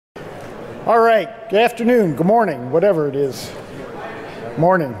All right, good afternoon, good morning, whatever it is.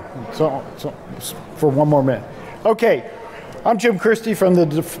 Morning, so for one more minute. Okay, I'm Jim Christie from the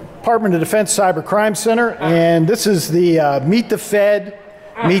Department of Defense Cybercrime Center, and this is the Meet the Fed,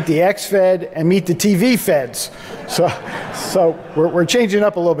 Meet the Ex-Fed, and Meet the TV Feds. So we're changing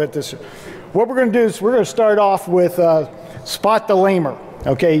up a little bit this year. What we're going to do is we're going to start off with Spot the Lamer.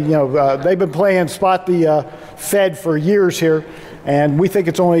 Okay, you know, they've been playing Spot the Fed for years here, and we think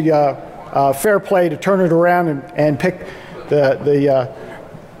it's only fair play to turn it around and pick the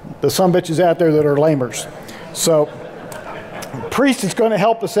sumbitches out there that are lamers. So Priest is going to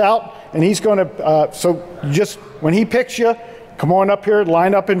help us out, and he's going to, so just when he picks you, come on up here,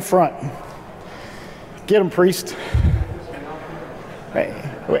 line up in front. Get him, Priest. Hey,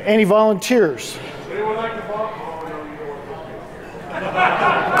 any volunteers? Anyone like to volunteer?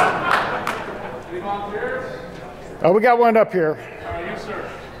 Any volunteers? Oh, we got one up here. Yes, sir.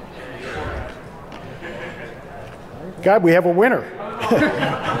 God, we have a winner.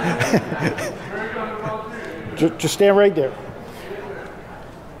 just stand right there.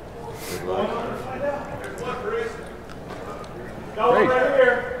 Right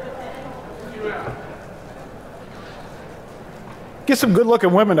here. Get some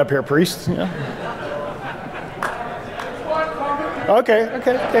good-looking women up here, Priest. Yeah. Okay.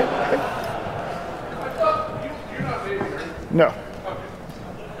 No.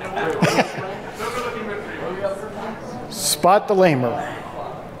 Spot the Lamer.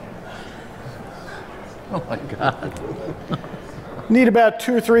 Oh my God. Need about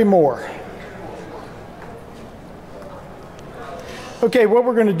 2 or 3 more. Okay, what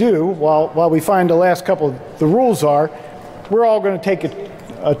we're going to do while we find the last couple, the rules are, we're all going to take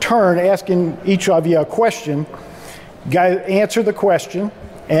a turn asking each of you a question. You guys answer the question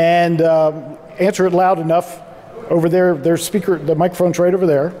and answer it loud enough over there. There's speaker, the microphone's right over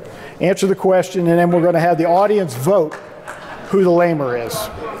there. Answer the question, and then we're going to have the audience vote who the lamer is.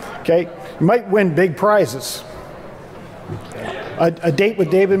 Okay, you might win big prizes. A date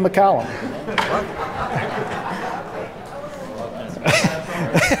with David McCallum.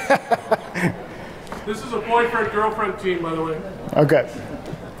 This is a boyfriend-girlfriend team, by the way. Okay.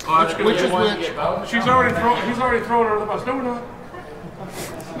 Which is which? He's already thrown her under the bus. No, we're not.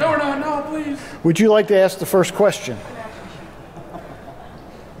 No, we're not. No, please. Would you like to ask the first question?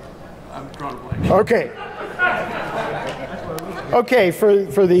 I'm drawing a blank. Okay. Okay,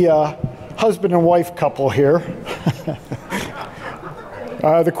 for the husband and wife couple here.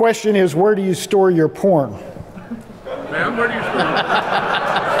 The question is, where do you store your porn? Ma'am, where do you store it?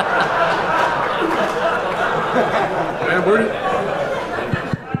 Ma'am,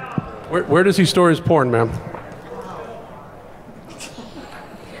 where does he store his porn, ma'am?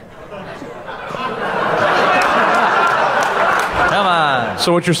 Come on.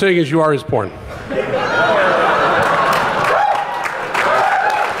 So what you're saying is you are his porn.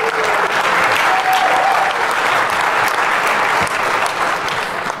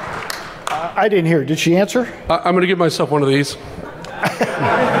 I didn't hear. Did she answer? I'm going to give myself one of these.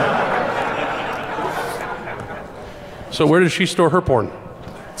 So where does she store her porn?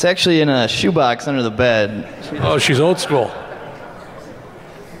 It's actually in a shoebox under the bed. Oh, she's old school.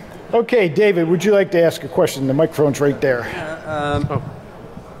 Okay, David, would you like to ask a question? The microphone's right there.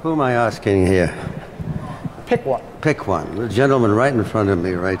 Who am I asking here? Pick one. Pick one. The gentleman right in front of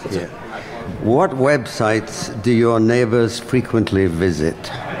me, right here. What websites do your neighbors frequently visit?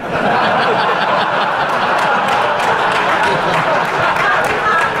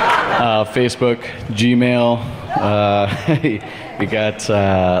 Facebook, Gmail. We got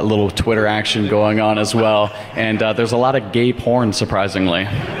a little Twitter action going on as well, and there's a lot of gay porn, surprisingly.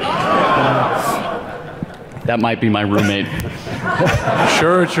 That might be my roommate.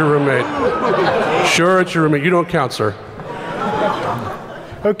 Sure, it's your roommate. Sure, it's your roommate. You don't count, sir.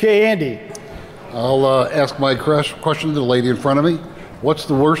 Okay, Andy. I'll ask my question to the lady in front of me. What's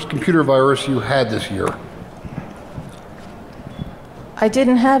the worst computer virus you had this year? I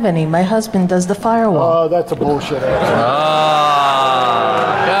didn't have any. My husband does the firewall. Oh, that's a bullshit answer.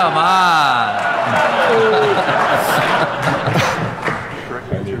 Oh, come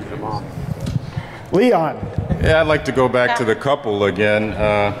on. Leon. Yeah, I'd like to go back to the couple again.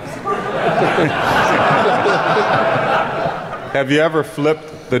 Have you ever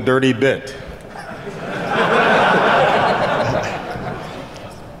flipped the dirty bit?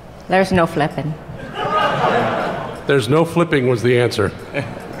 There's no flipping. There's no flipping was the answer.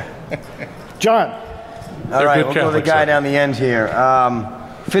 John. All right, we'll go to the guy down the end here.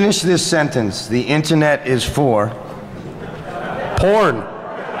 Finish this sentence. The internet is for? Porn.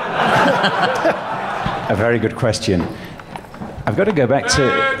 A very good question. I've got to go back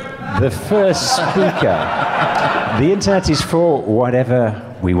to... the first speaker. The internet is for whatever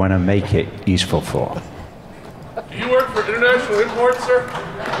we want to make it useful for. Do you work for international imports, sir?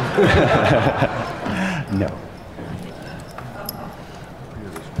 No.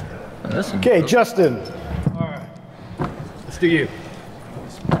 Okay, Justin. All right. Let's do you.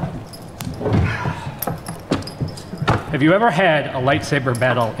 Have you ever had a lightsaber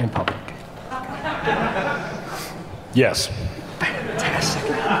battle in public? Yes. Fantastic.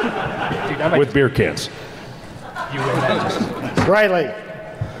 Dude, with beer cans. You win that. Riley.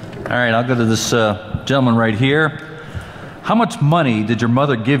 All right, I'll go to this gentleman right here. How much money did your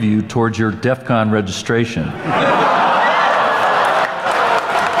mother give you towards your DEFCON registration?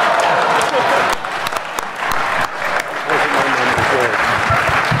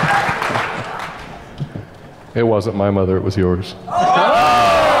 It wasn't my mother, it was yours.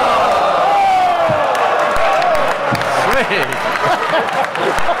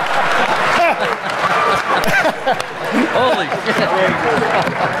 Holy shit.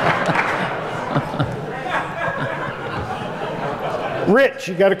 Rich,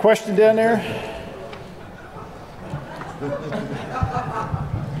 you got a question down there?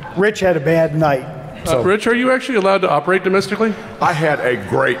 Rich had a bad night. Rich, are you actually allowed to operate domestically? I had a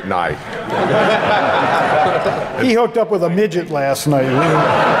great night. He hooked up with a midget last night.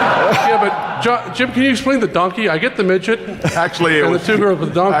 Yeah, but Jim, can you explain the donkey? I get the midget. Actually, it and was the two girls with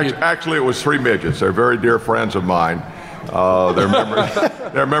the donkey. Actually, it was 3 midgets. They're very dear friends of mine.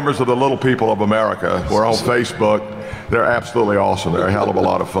 They're members of the Little People of America. We're on Facebook. They're absolutely awesome. They're a hell of a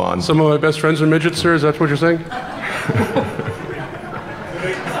lot of fun. Some of my best friends are midgets, sir. Is that what you're saying?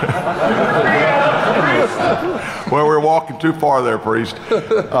 Well, we're walking too far there, priest.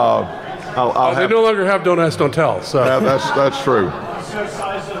 They no longer have don't ask, don't tell. So yeah, that's true. So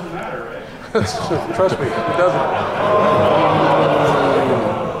size doesn't matter, right? Trust me, it doesn't.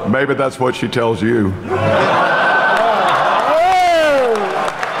 Maybe that's what she tells you.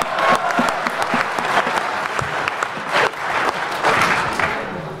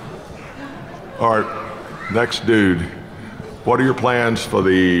 All right, next dude. What are your plans for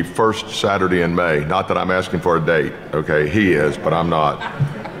the first Saturday in May? Not that I'm asking for a date, okay? He is, but I'm not.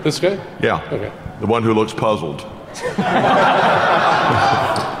 This guy? Yeah. Okay. The one who looks puzzled.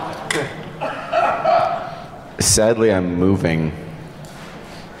 Sadly, I'm moving.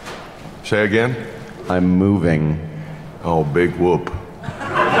 Say again? I'm moving. Oh, big whoop.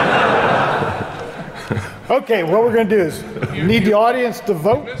 Okay, what we're going to do is need the audience to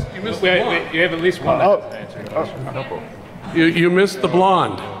vote. You missed Wait, you have at least one. You missed the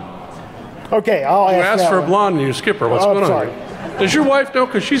blonde. Okay, I'll ask You asked that for a one. blonde and you skip her. What's going on? sorry. Here? Does your wife know?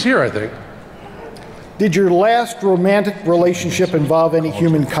 Because she's here, I think. Did your last romantic relationship involve any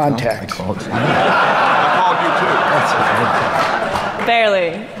human contact?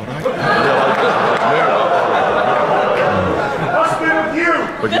 Barely.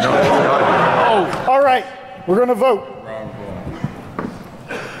 But you know, All right, we're going to vote.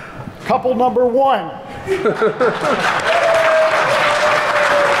 Couple number one.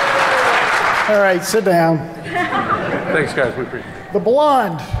 All right, sit down. Thanks, guys. We appreciate it. The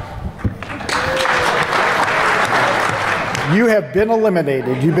blonde. You have been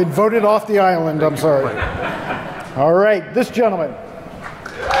eliminated. You've been voted off the island. I'm sorry. All right, this gentleman.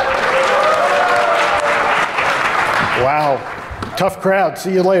 Wow, tough crowd.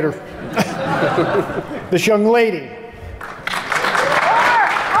 See you later. This young lady.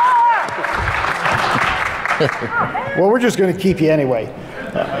 Well, we're just going to keep you anyway.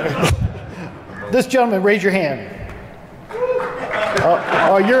 This gentleman, raise your hand.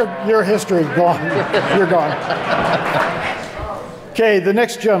 Oh, your history gone. You're gone. Okay, the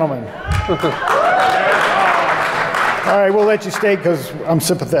next gentleman. All right, we'll let you stay because I'm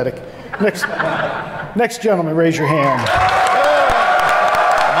sympathetic. Next gentleman, raise your hand.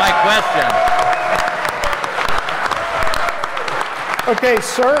 My question. Okay,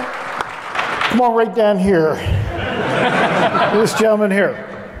 sir. Come on right down here. This gentleman here.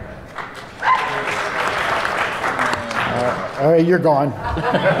 All right, you're gone.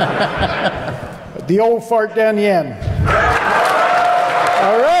 The old fart down the end.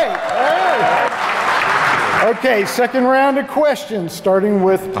 All right. Okay, second round of questions, starting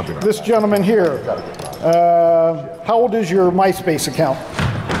with this gentleman here. How old is your MySpace account?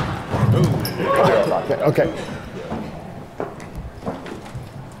 Okay.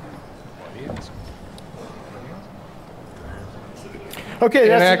 Okay,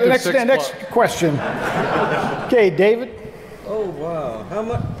 that's the next question. Okay, David. Oh, wow. How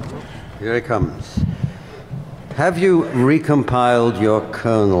much? Here it comes. Have you recompiled your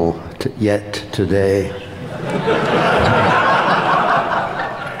kernel yet today?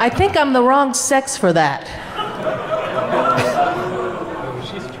 I think I'm the wrong sex for that.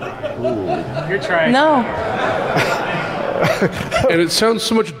 You're trying. No. And it sounds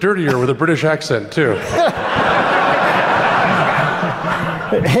so much dirtier with a British accent, too.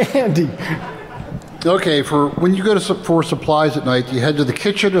 Andy. Okay, for when you go for supplies at night, do you head to the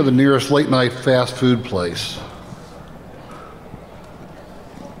kitchen or the nearest late night fast food place?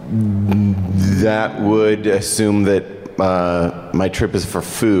 That would assume that my trip is for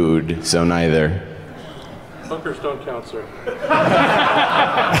food, so neither. Bunkers don't count, sir.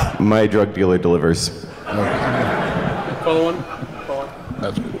 My drug dealer delivers. Follow one.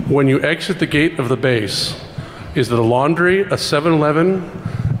 When you exit the gate of the base, is it a laundry, a 7-Eleven,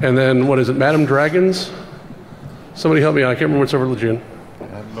 and then what is it, Madame Dragons? Somebody help me out. I can't remember what's over Lejeune. I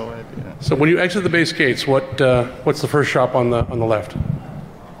have no idea. So when you exit the base gates, what's the first shop on the left?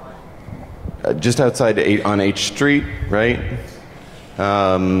 Just outside on H Street, right?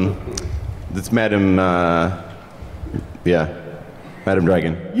 That's Madame, Madame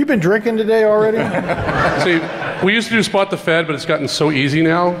Dragon. You've been drinking today already? See, we used to do Spot the Fed, but it's gotten so easy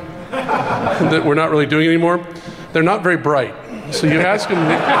now that we're not really doing it anymore. They're not very bright. So you ask them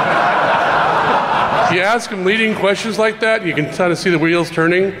leading questions like that, you can kind of see the wheels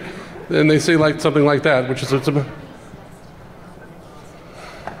turning, and they say like something like that, which is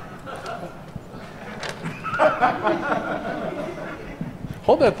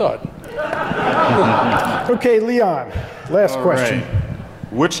hold that thought. Okay, Leon, last question. Right.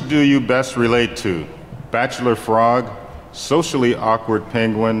 Which do you best relate to? Bachelor frog, socially awkward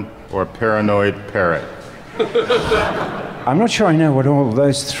penguin, or paranoid parrot? I'm not sure I know what all of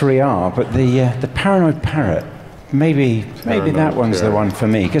those three are, but the paranoid parrot, maybe that one's the one for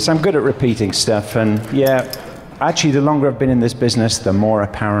me, because I'm good at repeating stuff, and yeah, actually the longer I've been in this business, the more a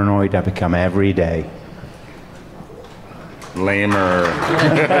paranoid I become every day. Lamer.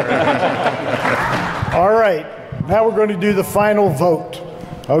 All right, now we're going to do the final vote.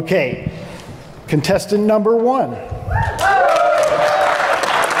 Okay, contestant number 1.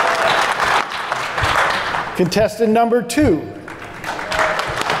 Contestant number 2.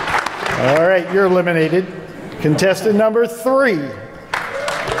 All right, you're eliminated. Contestant number 3.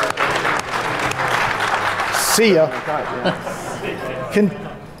 See ya.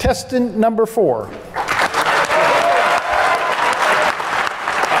 Contestant number 4.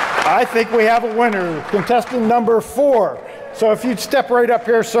 I think we have a winner. Contestant number 4. So if you'd step right up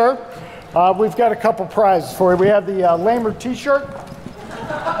here, sir. We've got a couple prizes for you. We have the Lamer t-shirt.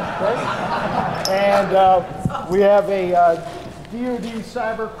 And we have a DoD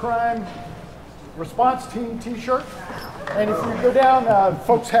Cybercrime Response Team t-shirt. And if you go down,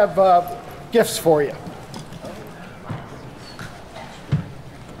 folks have gifts for you.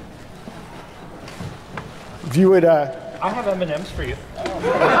 If you would... I have M&Ms for you. Because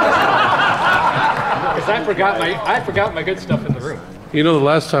I forgot my good stuff in the room. You know, the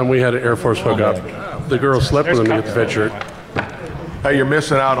last time we had an Air Force hookup, the girl slept with him to get the Fed shirt. Hey, you're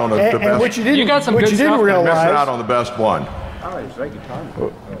missing out on the best. And what you didn't realize. You're missing out on the best one.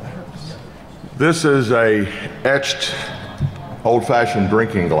 This is a etched, old-fashioned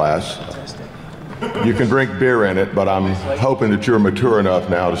drinking glass. You can drink beer in it, but I'm hoping that you're mature enough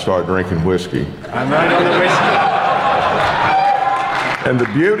now to start drinking whiskey. I'm right on the whiskey. And the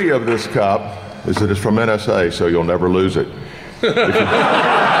beauty of this cup is that it's from NSA, so you'll never lose it.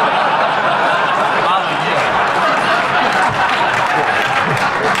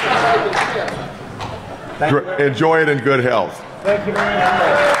 Enjoy it in good health. Thank you very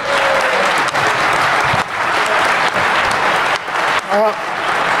much.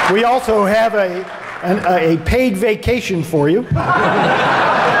 We also have a paid vacation for you.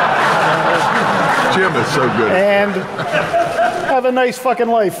 Jim is so good. And have a nice fucking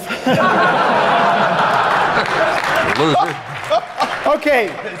life. Okay.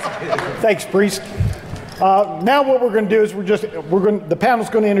 Thanks, Priest. Now what we're going to do is the panel's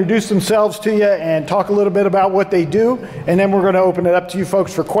going to introduce themselves to you and talk a little bit about what they do, and then we're going to open it up to you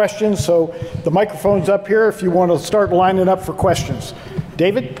folks for questions. So the microphone's up here if you want to start lining up for questions.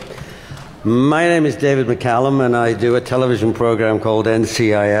 David? My name is David McCallum, and I do a television program called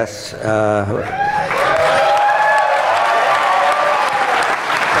NCIS.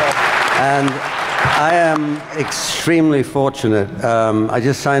 And I am extremely fortunate. I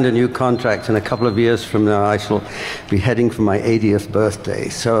just signed a new contract, and a couple of years from now I shall be heading for my 80th birthday.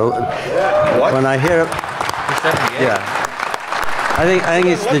 So when I hear... Yeah. I think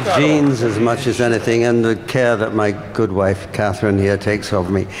it's the genes as much as anything, and the care that my good wife, Catherine, here takes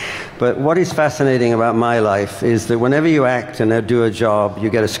of me. But what is fascinating about my life is that whenever you act and do a job, you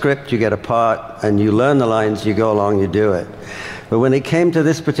get a script, you get a part, and you learn the lines, you go along, you do it. But when it came to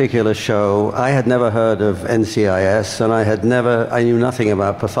this particular show, I had never heard of NCIS, and I knew nothing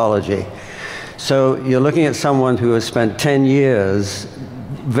about pathology. So you're looking at someone who has spent 10 years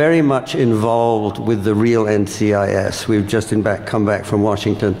very much involved with the real NCIS. We've just come back from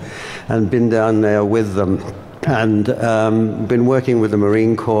Washington and been down there with them, and been working with the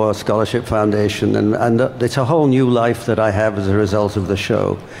Marine Corps Scholarship Foundation, and it's a whole new life that I have as a result of the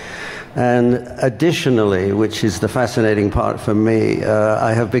show. And additionally, which is the fascinating part for me,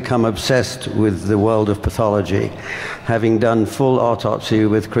 I have become obsessed with the world of pathology, having done full autopsy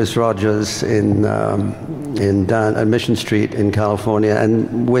with Chris Rogers at Mission Street in California,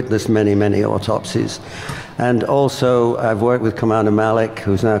 and witnessed many, many autopsies. And also, I've worked with Commander Malik,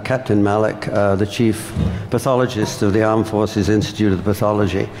 who's now Captain Malik, the chief pathologist of the Armed Forces Institute of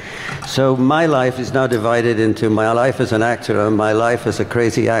Pathology. So my life is now divided into my life as an actor and my life as a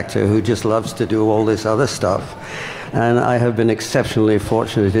crazy actor who just loves to do all this other stuff. And I have been exceptionally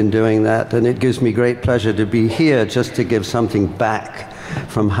fortunate in doing that, and it gives me great pleasure to be here just to give something back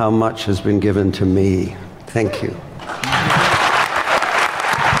from how much has been given to me. Thank you.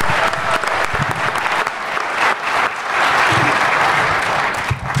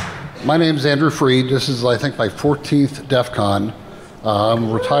 My name is Andrew Freed. This is, I think, my 14th DEFCON.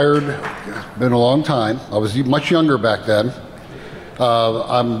 I'm retired. It's been a long time. I was much younger back then.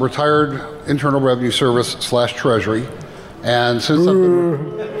 I'm retired Internal Revenue Service / Treasury. And since I've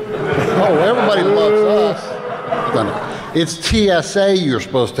been... Oh, everybody loves us. It's TSA you're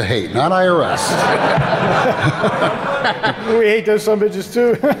supposed to hate, not IRS. We hate those some bitches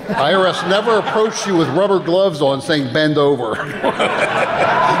too. IRS never approached you with rubber gloves on saying bend over.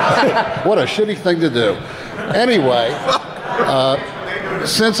 What a shitty thing to do. Anyway,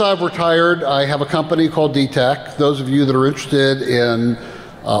 since I've retired, I have a company called DTEC. Those of you that are interested in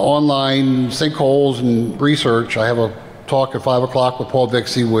online sinkholes and research, I have a talk at 5 o'clock with Paul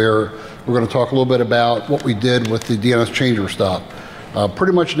Vixie where we're going to talk a little bit about what we did with the DNS changer stuff.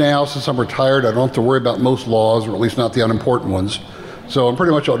 Pretty much now, since I'm retired, I don't have to worry about most laws, or at least not the unimportant ones. So I'm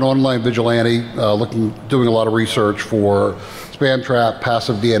pretty much an online vigilante, doing a lot of research for spam trap,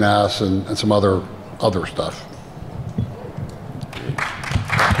 passive DNS, and some other stuff.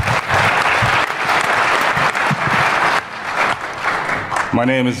 My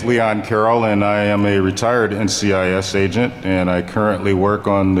name is Leon Carroll, and I am a retired NCIS agent, and I currently work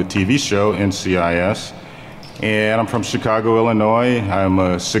on the TV show NCIS. And I'm from Chicago, Illinois. I'm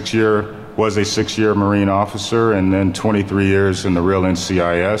was a 6-year Marine officer, and then 23 years in the real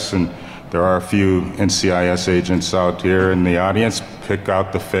NCIS. And there are a few NCIS agents out here in the audience. Pick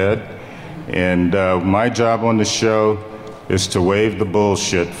out the Fed. And my job on the show is to wave the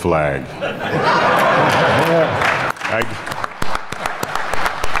bullshit flag.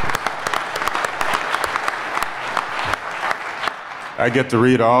 I get to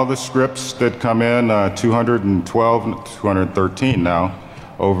read all the scripts that come in, 212, 213 now,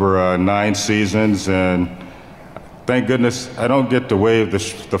 over 9 seasons, and thank goodness I don't get to wave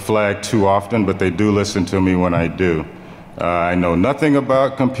the flag too often, but they do listen to me when I do. I know nothing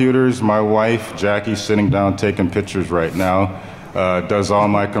about computers. My wife, Jackie, sitting down taking pictures right now, does all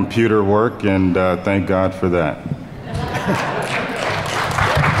my computer work, and thank God for that.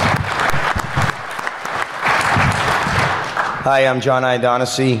 Hi, I'm John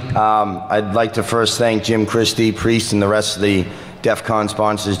O'Donoghue. I'd like to first thank Jim Christie, Priest, and the rest of the DEFCON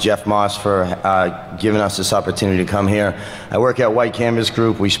sponsors, Jeff Moss, for giving us this opportunity to come here. I work at White Canvas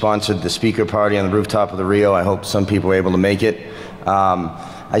Group. We sponsored the speaker party on the rooftop of the Rio. I hope some people were able to make it.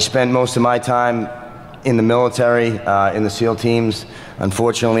 I spent most of my time in the military, in the SEAL teams.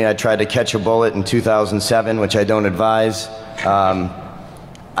 Unfortunately, I tried to catch a bullet in 2007, which I don't advise.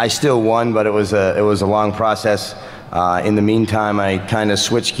 I still won, but it was a long process. In the meantime, I kind of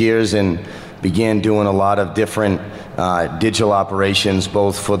switched gears and began doing a lot of different digital operations,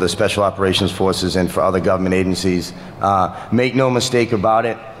 both for the Special Operations Forces and for other government agencies. Make no mistake about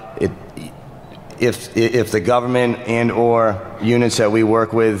it, if the government and or units that we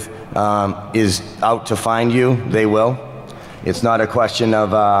work with is out to find you, they will. It's not a question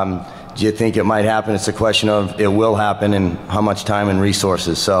of do you think it might happen, it's a question of it will happen and how much time and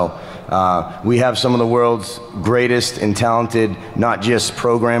resources. So we have some of the world's greatest and talented, not just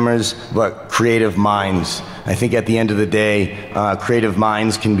programmers, but creative minds. I think at the end of the day, creative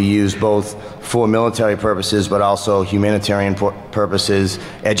minds can be used both for military purposes, but also humanitarian purposes,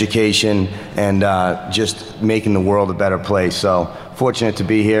 education, and just making the world a better place. So fortunate to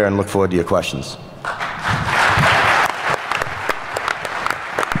be here and look forward to your questions.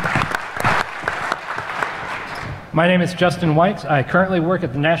 My name is Justin White. I currently work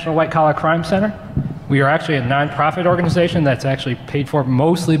at the National White Collar Crime Center. We are actually a nonprofit organization that's actually paid for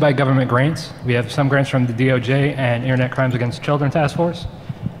mostly by government grants. We have some grants from the DOJ and Internet Crimes Against Children Task Force.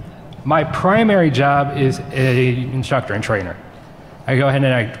 My primary job is an instructor and trainer. I go ahead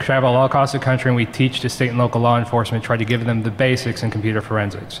and I travel all across the country and we teach to state and local law enforcement, try to give them the basics in computer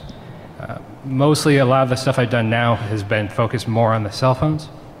forensics. Mostly a lot of the stuff I've done now has been focused more on the cell phones,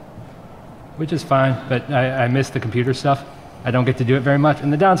 which is fine, but I miss the computer stuff. I don't get to do it very much.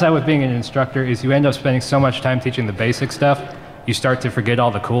 And the downside with being an instructor is you end up spending so much time teaching the basic stuff, you start to forget all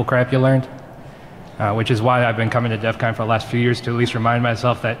the cool crap you learned, which is why I've been coming to DEF CON for the last few years to at least remind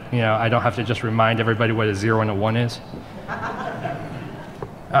myself that, you know, I don't have to just remind everybody what a 0 and a 1 is.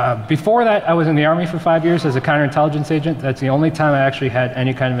 Before that, I was in the Army for 5 years as a counterintelligence agent. That's the only time I actually had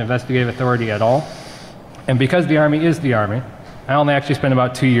any kind of investigative authority at all. And because the Army is the Army, I only actually spent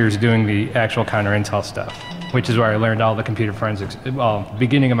about 2 years doing the actual counterintel stuff, which is where I learned all the computer forensics, well,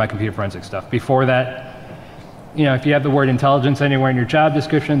 beginning of my computer forensics stuff. Before that, you know, if you have the word intelligence anywhere in your job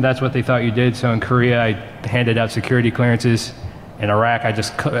description, that's what they thought you did. So in Korea, I handed out security clearances. In Iraq, I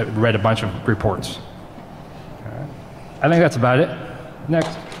just read a bunch of reports. I think that's about it.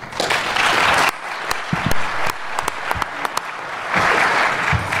 Next.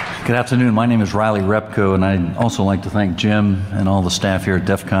 Good afternoon. My name is Riley Repko, and I'd also like to thank Jim and all the staff here at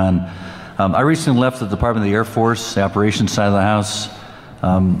DEF CON. I recently left the Department of the Air Force, the operations side of the house.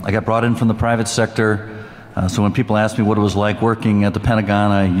 I got brought in from the private sector, so when people ask me what it was like working at the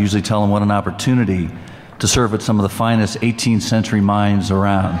Pentagon, I usually tell them what an opportunity to serve at some of the finest 18th century mines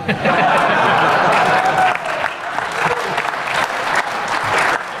around.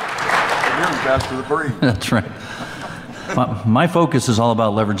 Best of the breed. That's right. My focus is all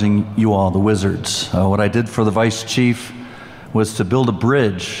about leveraging you all, the wizards. What I did for the vice chief was to build a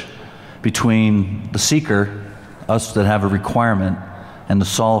bridge between the seeker, us that have a requirement, and the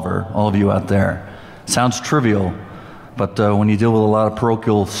solver, all of you out there. Sounds trivial, but when you deal with a lot of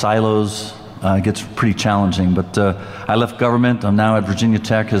parochial silos, it gets pretty challenging. But I left government. I'm now at Virginia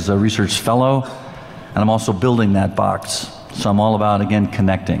Tech as a research fellow, and I'm also building that box. So I'm all about, again,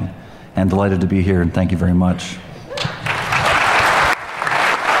 connecting. And delighted to be here, and thank you very much.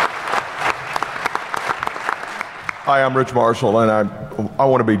 Hi, I'm Rich Marshall, and I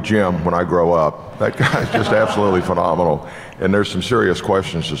want to be Jim when I grow up. That guy's just absolutely phenomenal, and there's some serious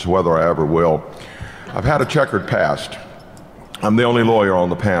questions as to whether I ever will. I've had a checkered past. I'm the only lawyer on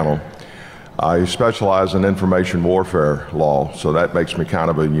the panel. I specialize in information warfare law, so that makes me kind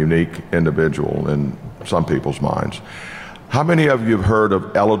of a unique individual in some people's minds. How many of you have heard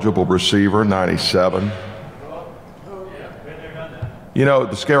of eligible receiver 97? You know,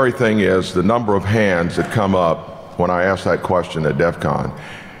 the scary thing is the number of hands that come up when I ask that question at DEF CON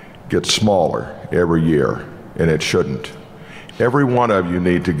gets smaller every year, and it shouldn't. Every one of you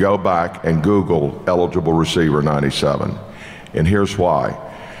need to go back and Google eligible receiver 97, and here's why.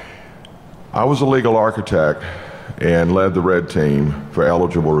 I was a legal architect and led the red team for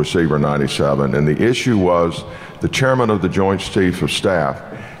eligible receiver 97, and the issue was the chairman of the Joint Chiefs of Staff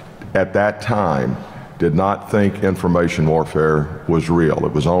at that time did not think information warfare was real.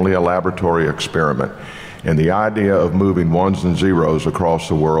 It was only a laboratory experiment. And the idea of moving ones and zeros across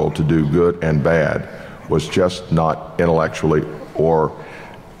the world to do good and bad was just not intellectually or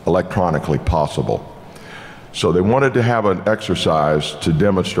electronically possible. So they wanted to have an exercise to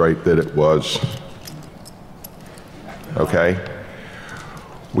demonstrate that it was. Okay?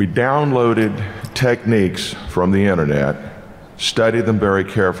 We downloaded techniques from the internet, studied them very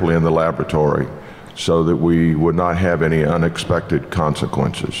carefully in the laboratory so that we would not have any unexpected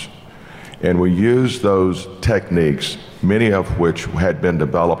consequences. And we used those techniques, many of which had been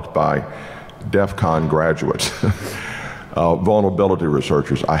developed by DEF CON graduates, vulnerability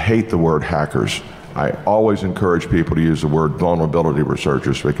researchers. I hate the word hackers. I always encourage people to use the word vulnerability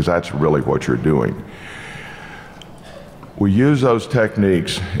researchers because that's really what you're doing. We used those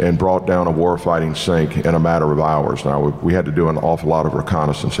techniques and brought down a warfighting sink in a matter of hours. Now, we had to do an awful lot of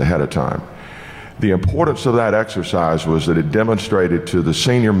reconnaissance ahead of time. The importance of that exercise was that it demonstrated to the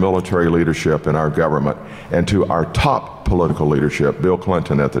senior military leadership in our government and to our top political leadership, Bill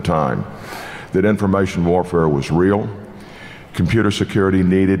Clinton at the time, that information warfare was real. Computer security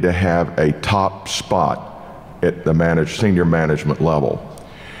needed to have a top spot at the senior management level.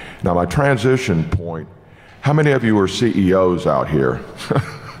 Now, my transition point, how many of you are CEOs out here?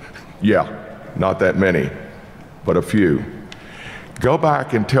 Yeah, not that many, but a few. Go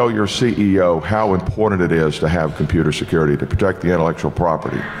back and tell your CEO how important it is to have computer security, to protect the intellectual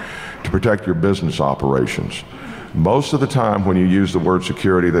property, to protect your business operations. Most of the time when you use the word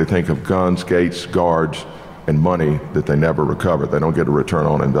security, they think of guns, gates, guards, and money that they never recover. They don't get a return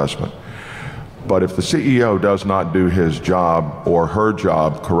on investment. But if the CEO does not do his job or her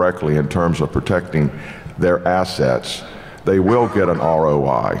job correctly in terms of protecting their assets, they will get an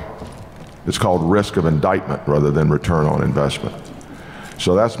ROI. It's called risk of indictment rather than return on investment.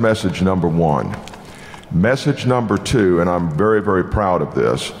 So that's message number one. Message number two, and I'm very, very proud of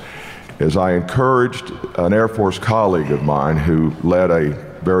this, is I encouraged an Air Force colleague of mine who led a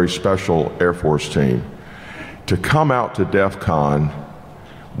very special Air Force team to come out to DEFCON,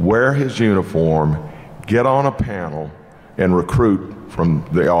 wear his uniform, get on a panel, and recruit from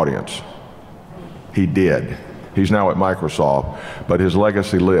the audience. He did. He's now at Microsoft, but his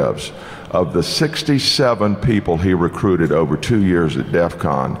legacy lives. Of the 67 people he recruited over 2 years at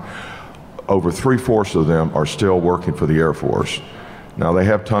DEFCON, over 3/4 of them are still working for the Air Force. Now they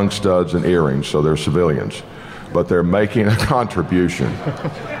have tongue studs and earrings, so they're civilians, but they're making a contribution.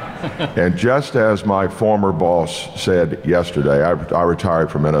 And just as my former boss said yesterday, I retired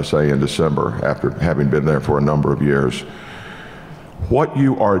from NSA in December after having been there for a number of years. What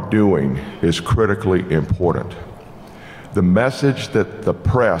you are doing is critically important. The message that the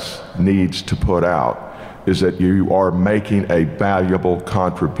press needs to put out is that you are making a valuable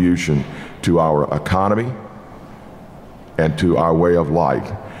contribution to our economy and to our way of life.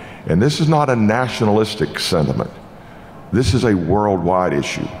 And this is not a nationalistic sentiment. This is a worldwide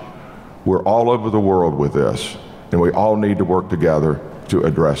issue. We're all over the world with this, and we all need to work together to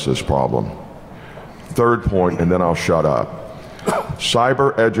address this problem. Third point, and then I'll shut up.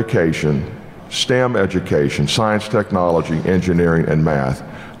 Cyber education, STEM education, science, technology, engineering, and math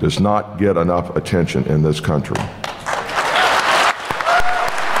does not get enough attention in this country.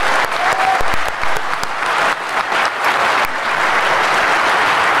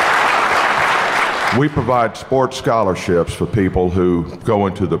 We provide sports scholarships for people who go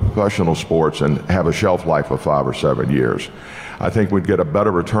into the professional sports and have a shelf life of 5 or 7 years. I think we'd get a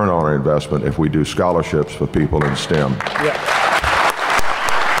better return on our investment if we do scholarships for people in STEM. Yeah.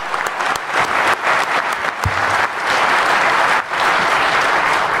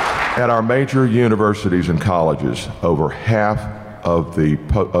 At our major universities and colleges, over half of the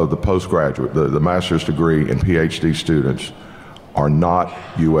postgraduate, the master's degree and PhD students are not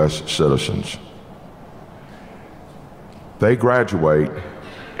U.S. citizens. They graduate,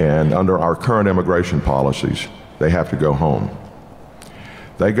 and under our current immigration policies, they have to go home.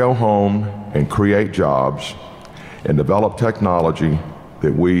 They go home and create jobs and develop technology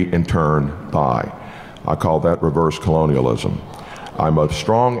that we in turn buy. I call that reverse colonialism. I'm a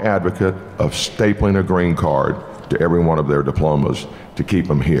strong advocate of stapling a green card to every one of their diplomas to keep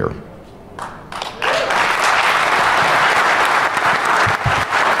them here.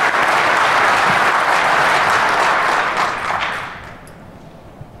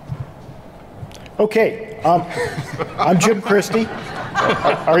 Okay, I'm Jim Christie.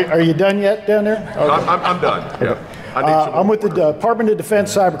 Are you done yet down there? Okay. I'm done. Yeah. I'm with the Department of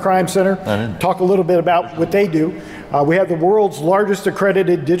Defense Cybercrime Center. Talk a little bit about what they do. We have the world's largest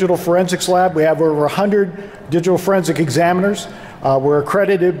accredited digital forensics lab. We have over 100 digital forensic examiners. We're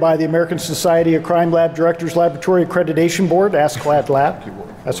accredited by the American Society of Crime Lab Directors Laboratory Accreditation Board, ASCLD Lab.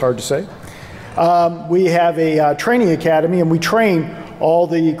 That's hard to say. We have a training academy, and we train all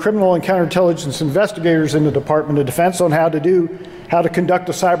the criminal and counterintelligence investigators in the Department of Defense on how to conduct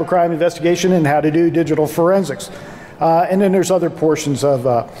a cybercrime investigation and how to do digital forensics. And then there's other portions of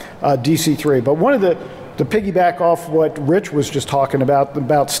DC3. But one of to piggyback off what Rich was just talking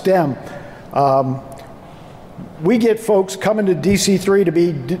about STEM, we get folks coming to DC3 to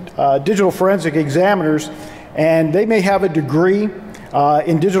be digital forensic examiners, and they may have a degree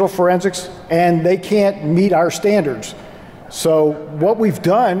in digital forensics, and they can't meet our standards. So what we've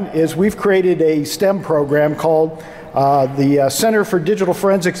done is we've created a STEM program called the Center for Digital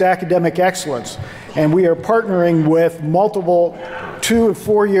Forensics Academic Excellence, and we are partnering with multiple 2- and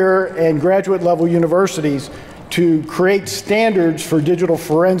 4-year and graduate level universities to create standards for digital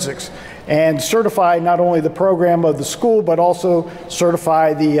forensics and certify not only the program of the school but also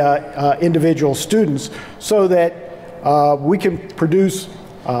certify the individual students so that we can produce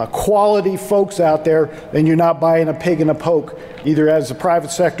quality folks out there, and you're not buying a pig in a poke, either as a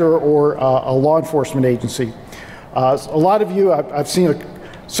private sector or a law enforcement agency. A lot of you, I've seen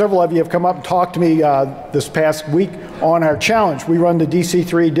several of you have come up and talked to me this past week on our challenge. We run the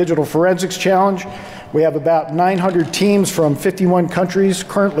DC3 Digital Forensics Challenge. We have about 900 teams from 51 countries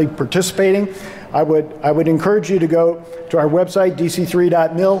currently participating. I would encourage you to go to our website,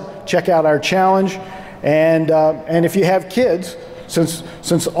 dc3.mil, check out our challenge, and if you have kids,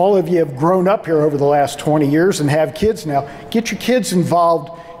 since all of you have grown up here over the last 20 years and have kids now, get your kids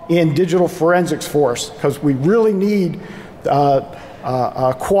involved in digital forensics for us, because we really need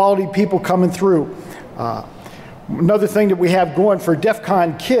quality people coming through. Another thing that we have going for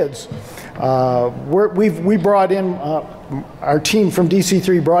DEFCON kids, we brought in, our team from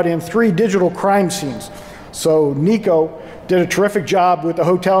DC3 brought in 3 digital crime scenes. So Nico did a terrific job with the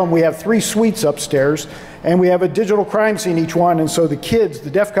hotel, and we have 3 suites upstairs, and we have a digital crime scene each one, and so the kids, the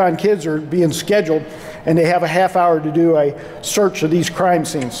DEFCON kids, are being scheduled, and they have a half hour to do a search of these crime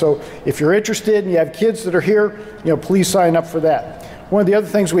scenes. So if you're interested and you have kids that are here, please sign up for that. One of the other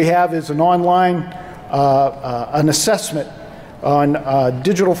things we have is an online, an assessment on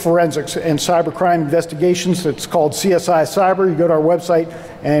digital forensics and cybercrime investigations. It's called CSI Cyber. You go to our website,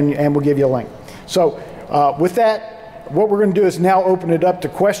 and we'll give you a link. So with that, what we're going to do is now open it up to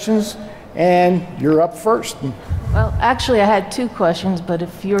questions, and you're up first. Well, actually, I had 2 questions, but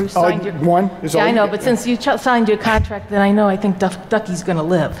if you're signed your... One is all Yeah, I know, you but since you signed your contract, then I know I think Ducky's going to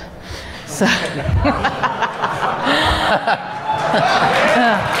live. So...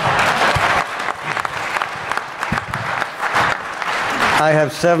 I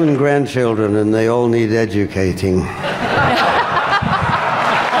have 7 grandchildren, and they all need educating. Okay.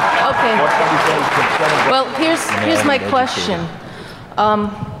 Well, here's my question.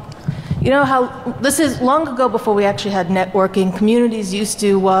 You know how this is long ago, before we actually had networking, communities used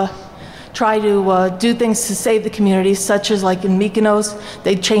to try to do things to save the community, such as like in Mykonos,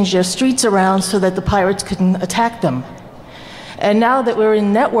 they'd change their streets around so that the pirates couldn't attack them. And now that we're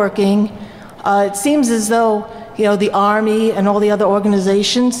in networking, it seems as though the Army and all the other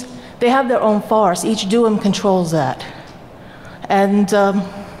organizations, they have their own forests. Each DUIM controls that. And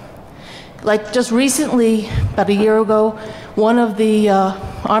like just recently, about a year ago, one of the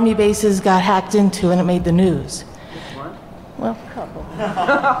Army bases got hacked into, and it made the news. Well, a couple.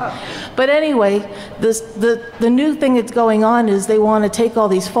 But anyway, the new thing that's going on is they want to take all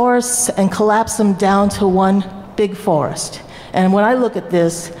these forests and collapse them down to one big forest. And when I look at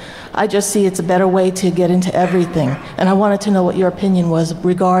this, I just see it's a better way to get into everything. And I wanted to know what your opinion was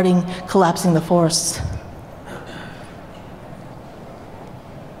regarding collapsing the forests.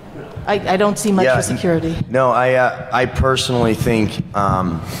 I don't see much for security. No, I personally think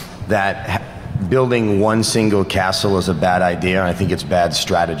that building one single castle is a bad idea. I think it's bad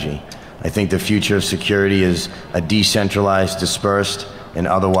strategy. I think the future of security is a decentralized, dispersed, and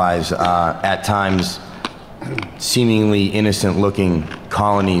otherwise, at times, seemingly innocent-looking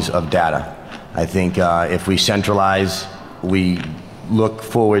colonies of data. I think if we centralize, we look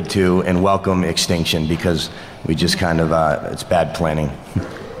forward to and welcome extinction, because we just kind of, it's bad planning.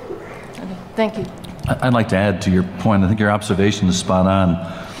 Thank you. I'd like to add to your point. I think your observation is spot on.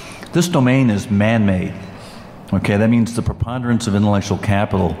 This domain is man-made. Okay, that means the preponderance of intellectual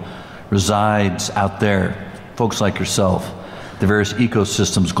capital resides out there, folks like yourself, the various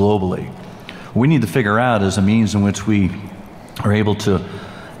ecosystems globally. What we need to figure out is a means in which we are able to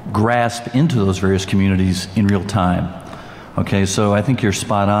grasp into those various communities in real time. Okay, so I think you're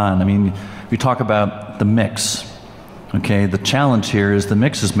spot on. I mean, we talk about the mix. Okay, the challenge here is the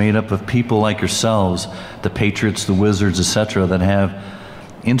mix is made up of people like yourselves, the patriots, the wizards, etc., that have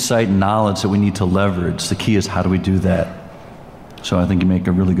insight and knowledge that we need to leverage. The key is, how do we do that? So I think you make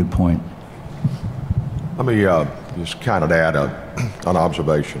a really good point. Let me just kind of add an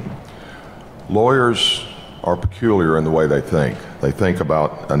observation. Lawyers are peculiar in the way they think. They think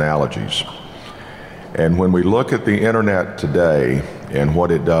about analogies. And when we look at the internet today and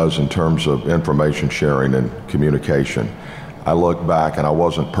what it does in terms of information sharing and communication, I look back, and I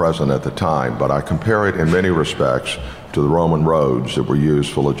wasn't present at the time, but I compare it in many respects to the Roman roads that were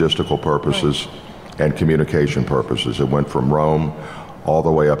used for logistical purposes and communication purposes. It went from Rome all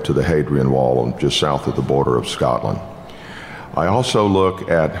the way up to the Hadrian Wall, just south of the border of Scotland. I also look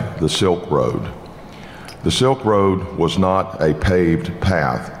at the Silk Road. The Silk Road was not a paved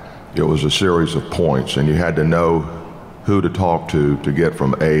path. It was a series of points, and you had to know who to talk to get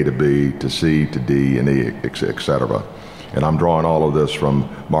from A to B to C to D and E, etc. And I'm drawing all of this from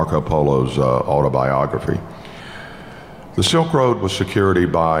Marco Polo's autobiography. The Silk Road was security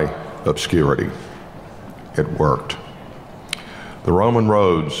by obscurity. It worked. The Roman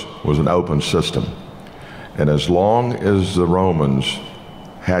roads was an open system. And as long as the Romans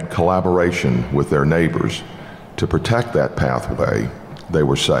had collaboration with their neighbors to protect that pathway, they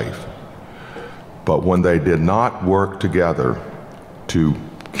were safe. But when they did not work together to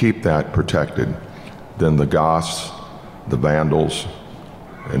keep that protected, then the Goths, the Vandals,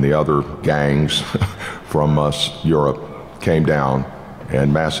 and the other gangs from Europe came down,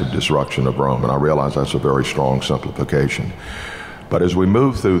 and massive destruction of Rome. And I realize that's a very strong simplification. But as we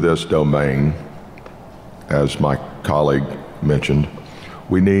move through this domain, as my colleague mentioned,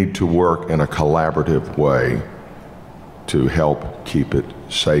 we need to work in a collaborative way to help keep it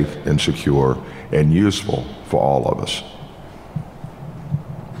safe and secure and useful for all of us.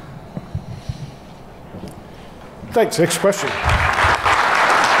 Thanks. Next question.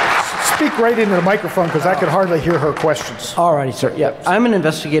 Speak right into the microphone because I could hardly hear her questions. All righty, sir. Yeah, I'm an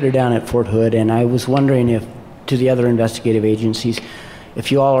investigator down at Fort Hood, and I was wondering if, to the other investigative agencies,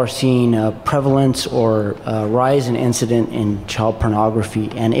 if you all are seeing a prevalence or a rise in incident in child pornography,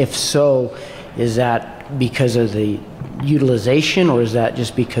 and if so, is that because of the utilization, or is that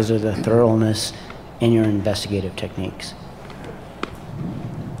just because of the thoroughness in your investigative techniques?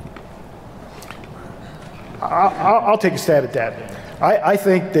 I'll take a stab at that. I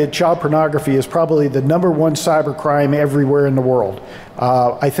think that child pornography is probably the #1 cyber crime everywhere in the world.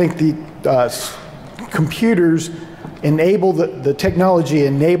 I think the computers enable, the technology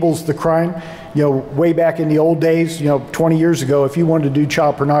enables the crime. You know, way back in the old days, 20 years ago, if you wanted to do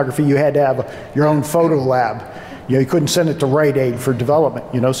child pornography, you had to have your own photo lab. You couldn't send it to Rite Aid for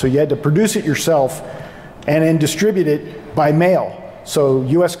development, so you had to produce it yourself and then distribute it by mail. So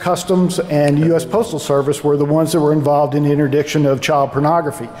U.S. Customs and U.S. Postal Service were the ones that were involved in the interdiction of child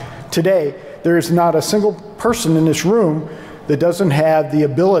pornography. Today, there is not a single person in this room that doesn't have the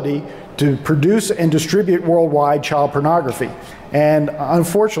ability to produce and distribute worldwide child pornography. And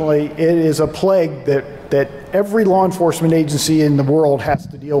unfortunately, it is a plague that every law enforcement agency in the world has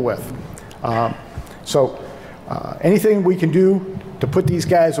to deal with. Anything we can do to put these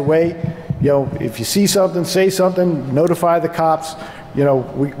guys away, if you see something, say something, notify the cops,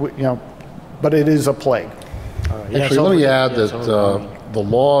 but it is a plague. Actually, let me add that the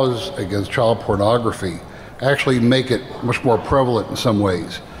laws against child pornography actually make it much more prevalent in some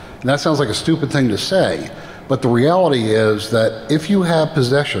ways. And that sounds like a stupid thing to say, but the reality is that if you have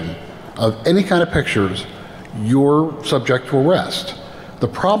possession of any kind of pictures, you're subject to arrest. The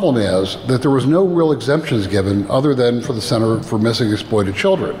problem is that there was no real exemptions given other than for the Center for Missing Exploited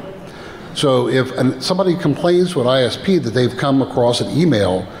Children. So if somebody complains to an ISP that they've come across an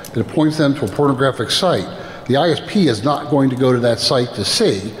email that points them to a pornographic site, the ISP is not going to go to that site to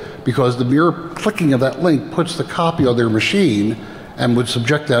see, because the mere clicking of that link puts the copy on their machine and would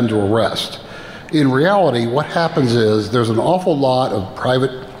subject them to arrest. In reality, what happens is there's an awful lot of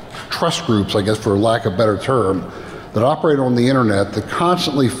private trust groups, I guess for lack of a better term, that operate on the internet that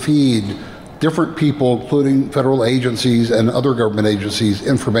constantly feed different people, including federal agencies and other government agencies,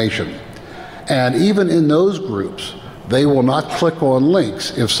 information. And even in those groups, they will not click on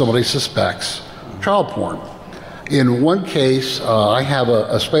links if somebody suspects child porn. In one case, I have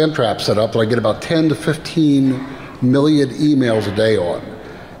a spam trap set up that I get about 10 to 15 million emails a day on.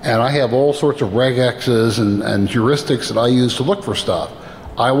 And I have all sorts of regexes and heuristics that I use to look for stuff.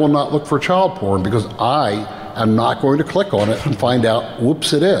 I will not look for child porn because I am not going to click on it and find out,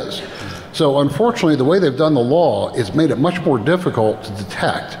 whoops, it is. So unfortunately, the way they've done the law, it's made it much more difficult to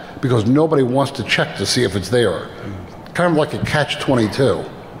detect because nobody wants to check to see if it's there. Kind of like a catch-22.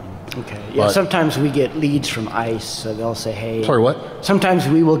 Okay. Yeah, sometimes we get leads from ICE, so they'll say, hey. Sorry, what? Sometimes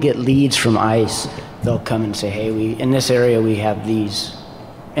we will get leads from ICE. They'll come and say, hey, in this area we have these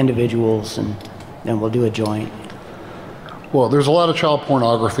individuals, and then we'll do a joint. Well, there's a lot of child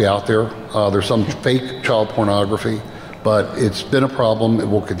pornography out there. There's some fake child pornography, but it's been a problem. It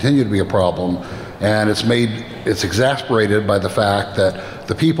will continue to be a problem, and it's exasperated by the fact that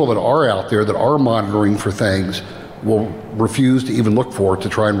the people that are out there that are monitoring for things will refuse to even look for it to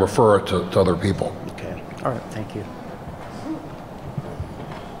try and refer it to other people. Okay. All right. Thank you.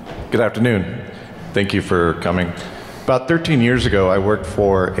 Good afternoon. Thank you for coming. About 13 years ago, I worked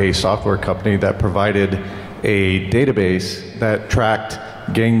for a software company that provided a database that tracked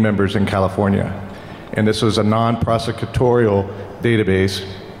gang members in California. And this was a non-prosecutorial database,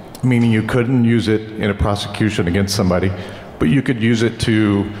 meaning you couldn't use it in a prosecution against somebody, but you could use it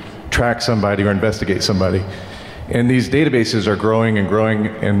to track somebody or investigate somebody. And these databases are growing and growing,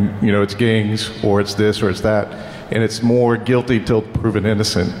 and it's gangs, or it's this, or it's that, and it's more guilty till proven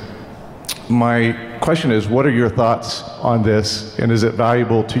innocent. My question is, what are your thoughts on this, and is it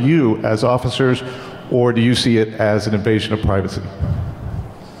valuable to you as officers, or do you see it as an invasion of privacy?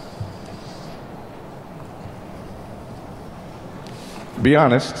 Be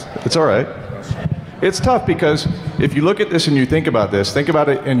honest, it's all right. It's tough because if you look at this and you think about this, think about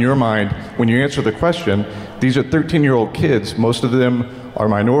it in your mind when you answer the question. These are 13-year-old kids. Most of them are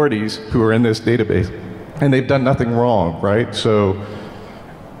minorities who are in this database, and they've done nothing wrong, right? So,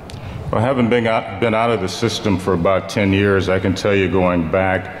 well, having been out of the system for about 10 years, I can tell you going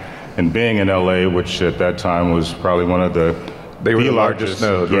back and being in LA, which at that time was probably one of the largest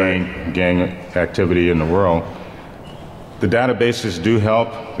node, gang activity in the world. The databases do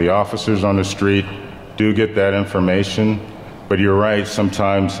help the officers on the street do get that information. But you're right,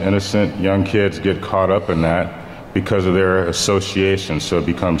 sometimes innocent young kids get caught up in that because of their association, so it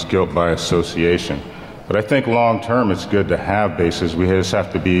becomes guilt by association. But I think long term it's good to have bases. We just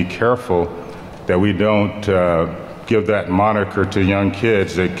have to be careful that we don't give that moniker to young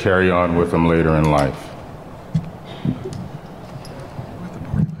kids that carry on with them later in life.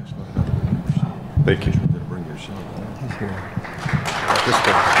 Thank you.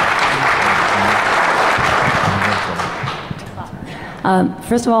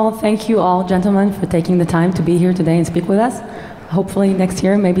 First of all, thank you all, gentlemen, for taking the time to be here today and speak with us. Hopefully next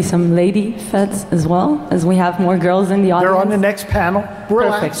year, maybe some lady feds as well, as we have more girls in the audience. They're on the next panel.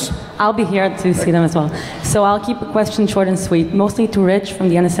 Relax. Perfect. I'll be here to see them as well. So I'll keep a question short and sweet, mostly to Rich from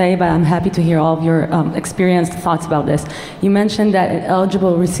the NSA, but I'm happy to hear all of your experienced thoughts about this. You mentioned that an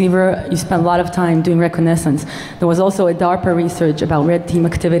eligible receiver, you spent a lot of time doing reconnaissance. There was also a DARPA research about red team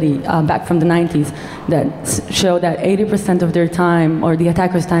activity back from the 90s that showed that 80% of their time, or the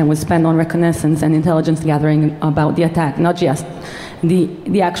attackers' time, was spent on reconnaissance and intelligence gathering about the attack, not just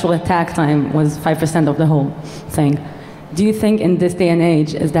the actual attack time was 5% of the whole thing. Do you think in this day and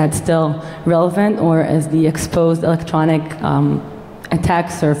age, is that still relevant, or is the exposed electronic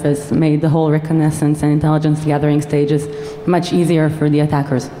attack surface made the whole reconnaissance and intelligence gathering stages much easier for the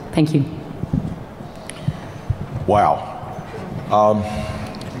attackers? Thank you. Wow.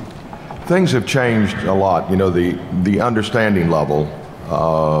 Things have changed a lot. You know, the understanding level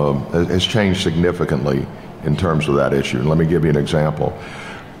has changed significantly in terms of that issue. And let me give you an example.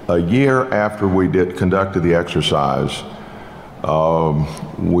 A year after we conducted the exercise,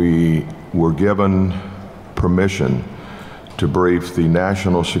 we were given permission to brief the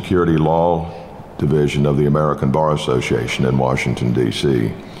National Security Law Division of the American Bar Association in Washington,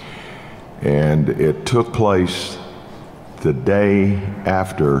 D.C. And it took place the day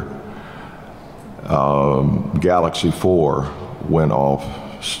after Galaxy 4 went off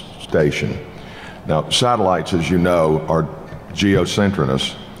station. Now, satellites, as you know, are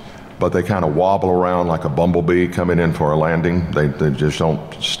geosynchronous, but they kind of wobble around like a bumblebee coming in for a landing. They just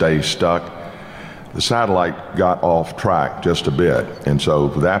don't stay stuck. The satellite got off track just a bit, and so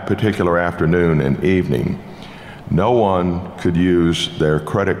that particular afternoon and evening, no one could use their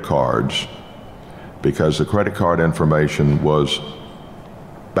credit cards because the credit card information was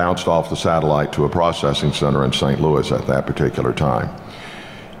bounced off the satellite to a processing center in St. Louis at that particular time.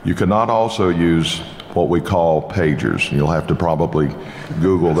 You cannot also use what we call pagers. You'll have to probably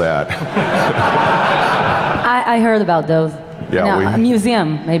Google that. I heard about those. Yeah, a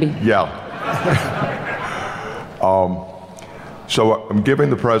museum, maybe. Yeah. So I'm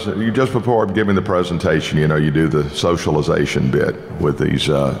giving the just before I'm giving the presentation, you know, you do the socialization bit with these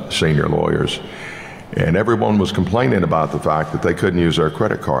senior lawyers. And everyone was complaining about the fact that they couldn't use their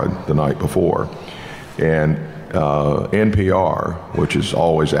credit card the night before. And NPR, which is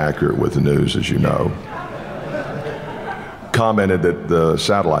always accurate with the news, as you know, commented that the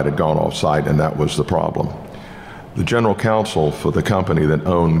satellite had gone off site and that was the problem. The general counsel for the company that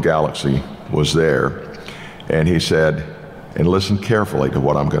owned Galaxy was there, and he said, and listen carefully to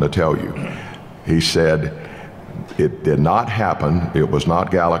what I'm going to tell you, he said, it did not happen, it was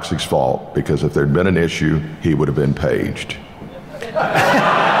not Galaxy's fault, because if there'd been an issue, he would have been paged.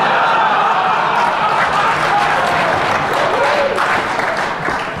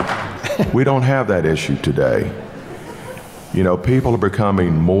 We don't have that issue today. You know, people are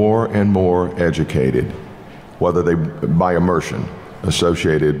becoming more and more educated, whether they by immersion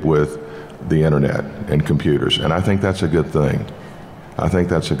associated with the internet and computers, and I think that's a good thing. I think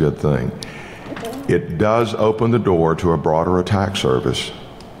that's a good thing. It does open the door to a broader attack surface,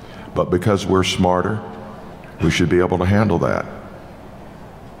 but because we're smarter, we should be able to handle that.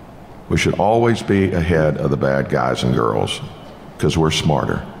 We should always be ahead of the bad guys and girls because we're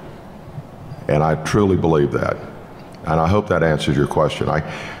smarter. And I truly believe that. And I hope that answers your question. I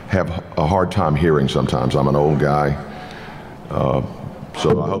have a hard time hearing sometimes. I'm an old guy.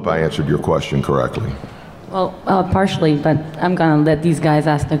 So I hope I answered your question correctly. Well, partially, but I'm going to let these guys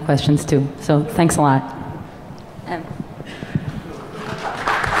ask their questions too. So thanks a lot.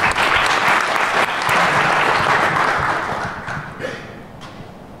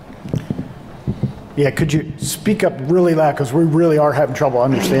 Yeah, could you speak up really loud, because we really are having trouble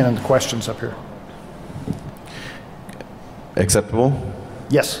understanding the questions up here. Acceptable?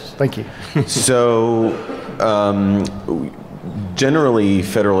 Yes, thank you. So, generally,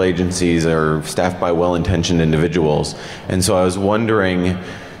 federal agencies are staffed by well-intentioned individuals, and so I was wondering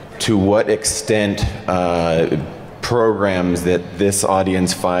to what extent programs that this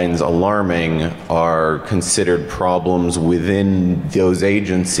audience finds alarming are considered problems within those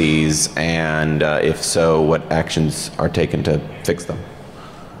agencies, and if so, what actions are taken to fix them?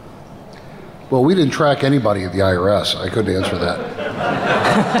 Well, we didn't track anybody at the IRS. I couldn't answer that.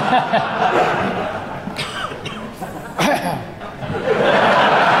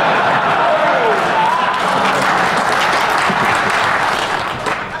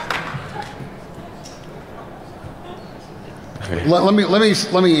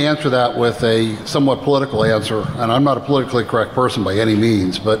 Let me answer that with a somewhat political answer, and I'm not a politically correct person by any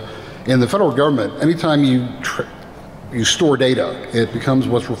means, but in the federal government, anytime you store data, it becomes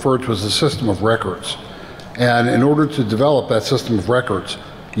what's referred to as a system of records. And in order to develop that system of records,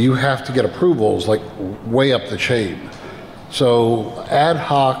 you have to get approvals like way up the chain. So ad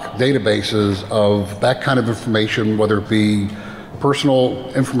hoc databases of that kind of information, whether it be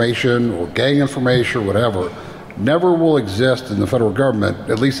personal information or gang information or whatever, never will exist in the federal government,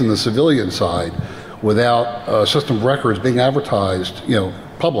 at least in the civilian side, without a system of records being advertised,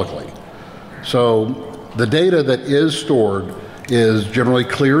 publicly. So the data that is stored is generally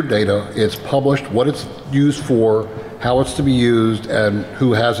cleared data. It's published, what it's used for, how it's to be used, and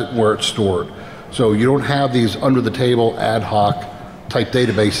who has it and where it's stored. So you don't have these under-the-table ad hoc type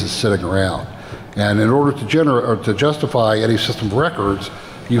databases sitting around. And in order to generate or to justify any system of records,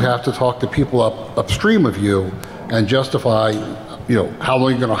 you have to talk to people upstream of you and justify, how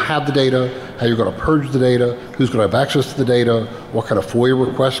long you're going to have the data, how you're going to purge the data, who's going to have access to the data, what kind of FOIA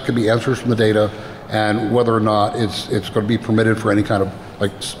requests can be answered from the data, and whether or not it's going to be permitted for any kind of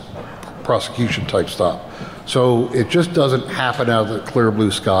prosecution type stuff. So it just doesn't happen out of the clear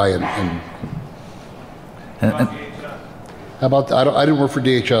blue sky. How about I didn't work for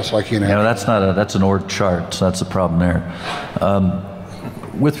DHS, so I can't answer. That's an org chart, so that's a problem there.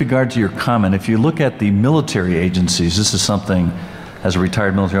 With regard to your comment, if you look at the military agencies, this is something, as a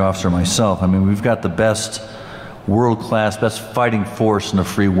retired military officer myself, we've got the best world-class, best fighting force in the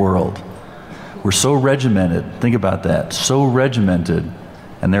free world. We're so regimented, think about that, so regimented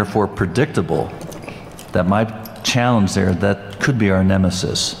and therefore predictable that my challenge there, that could be our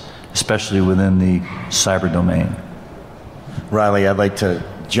nemesis, especially within the cyber domain. Riley, I'd like to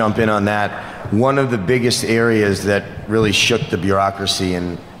jump in on that. One of the biggest areas that really shook the bureaucracy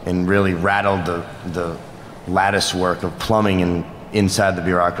and really rattled the lattice work of plumbing inside the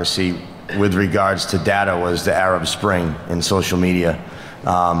bureaucracy with regards to data was the Arab Spring in social media.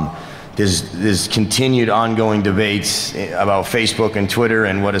 There's continued ongoing debates about Facebook and Twitter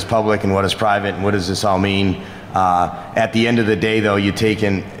and what is public and what is private and what does this all mean. At the end of the day, though, you take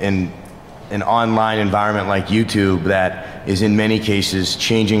an online environment like YouTube that is in many cases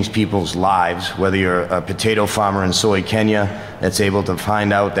changing people's lives, whether you're a potato farmer in soy Kenya that's able to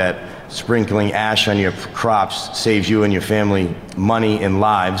find out that sprinkling ash on your crops saves you and your family money and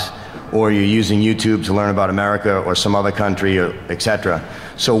lives, or you're using YouTube to learn about America or some other country, or etc.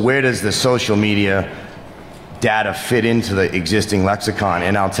 So where does the social media data fit into the existing lexicon?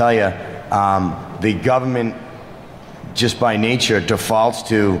 And I'll tell you, the government, just by nature, defaults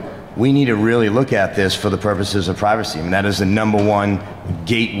to, we need to really look at this for the purposes of privacy. That is the #1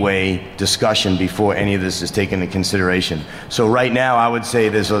 gateway discussion before any of this is taken into consideration. So right now, I would say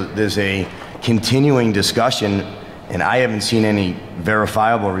there's a continuing discussion, and I haven't seen any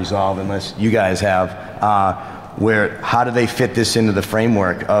verifiable resolve, unless you guys have, where how do they fit this into the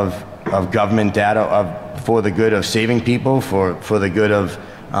framework of government data for the good of saving people, for the good of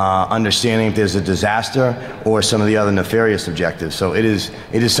understanding if there's a disaster or some of the other nefarious objectives. So it is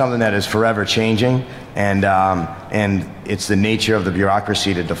something that is forever changing, and it's the nature of the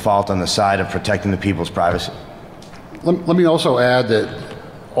bureaucracy to default on the side of protecting the people's privacy. Let me also add that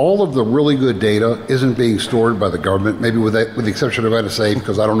all of the really good data isn't being stored by the government, maybe with the exception of NSA,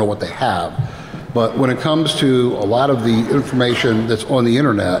 because I don't know what they have. But when it comes to a lot of the information that's on the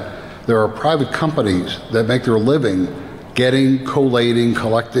internet, there are private companies that make their living getting, collating,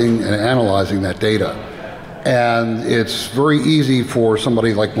 collecting, and analyzing that data. And it's very easy for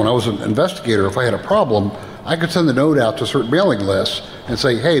somebody, like when I was an investigator, if I had a problem, I could send a note out to certain mailing lists and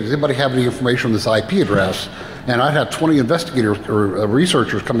say, hey, does anybody have any information on this IP address? And I'd have 20 investigators or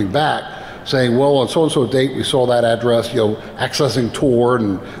researchers coming back saying, well, on so-and-so date, we saw that address, accessing Tor,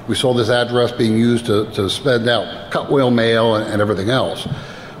 and we saw this address being used to spend out cut whale mail and everything else.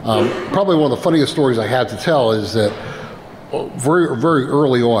 Probably one of the funniest stories I had to tell is that very, very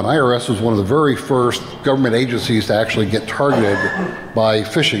early on, IRS was one of the very first government agencies to actually get targeted by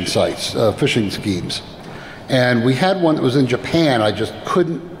phishing sites, phishing schemes. And we had one that was in Japan. I just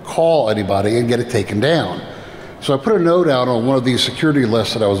couldn't call anybody and get it taken down. So I put a note out on one of these security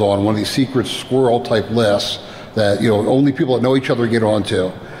lists that I was on, one of these secret squirrel type lists, that only people that know each other get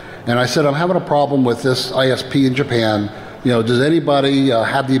onto. And I said, I'm having a problem with this ISP in Japan. Does anybody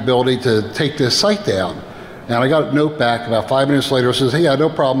have the ability to take this site down? And I got a note back about 5 minutes later. It says, hey, yeah, no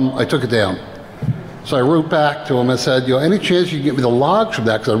problem. I took it down. So I wrote back to him and said, any chance you can get me the logs from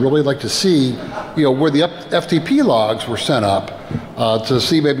that? Because I'd really like to see, where the FTP logs were sent up to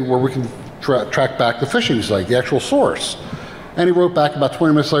see maybe where we can track back the phishing site, the actual source. And he wrote back about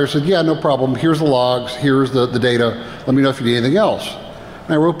 20 minutes later, said, yeah, no problem. Here's the logs. Here's the data. Let me know if you need anything else.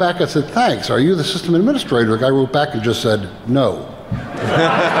 And I wrote back, I said, thanks. Are you the system administrator? The guy wrote back and just said, no.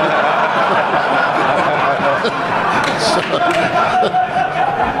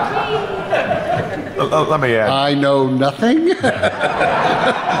 Let me add. I know nothing.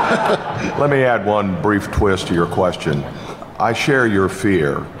 Let me add one brief twist to your question. I share your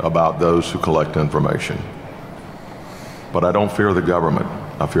fear about those who collect information. But I don't fear the government.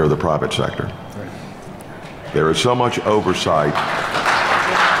 I fear the private sector. There is so much oversight,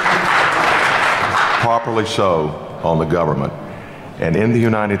 properly so, on the government. And in the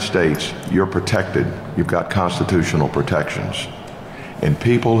United States, you're protected. You've got constitutional protections. And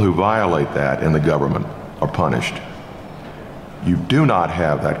people who violate that in the government are punished. You do not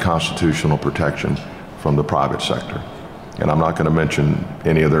have that constitutional protection from the private sector. And I'm not going to mention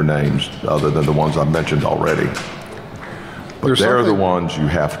any of their names other than the ones I've mentioned already. But they're the ones you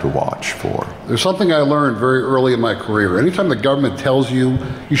have to watch for. There's something I learned very early in my career. Anytime the government tells you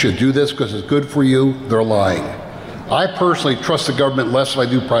you should do this because it's good for you, they're lying. I personally trust the government less than I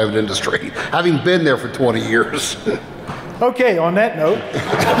do private industry, having been there for 20 years. Okay, on that note.